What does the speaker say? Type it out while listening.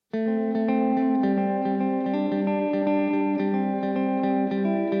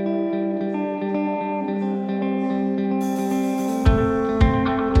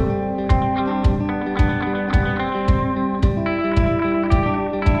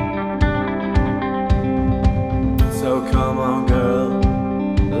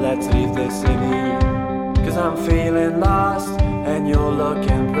this city, 'cause I'm feeling lost and you're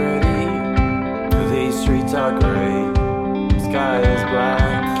looking pretty. These streets are grey, sky is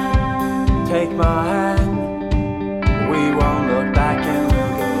black. Take my hand, we won't look back and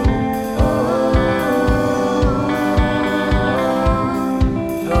we'll go.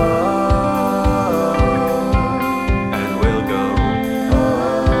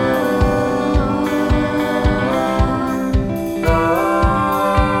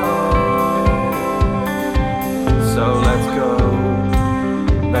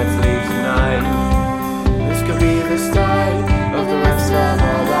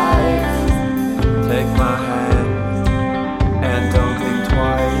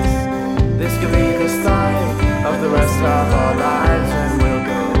 Of our lives, and we'll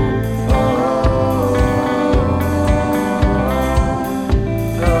go.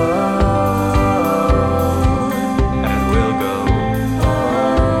 And we'll go.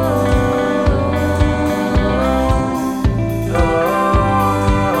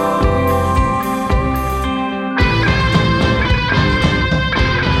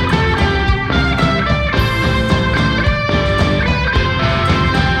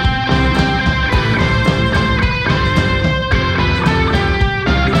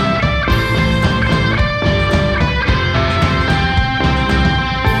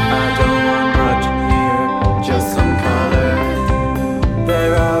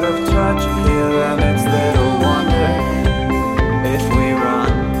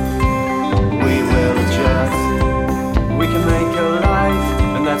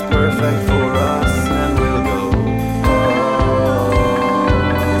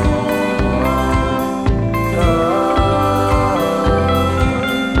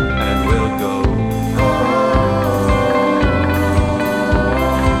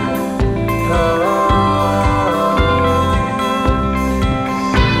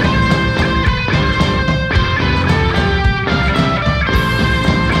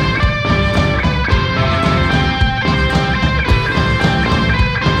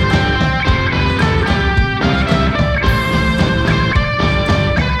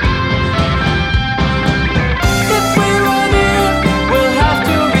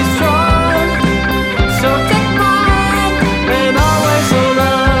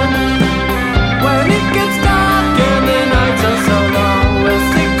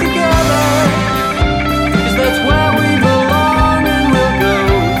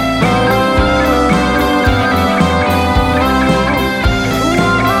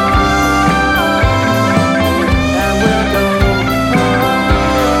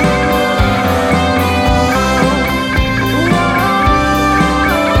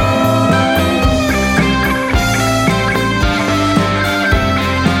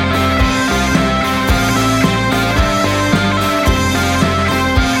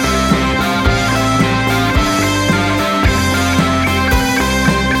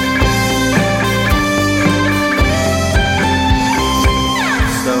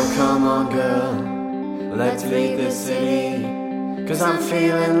 Let's leave this city, 'cause I'm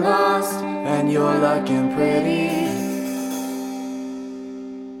feeling lost and you're looking pretty.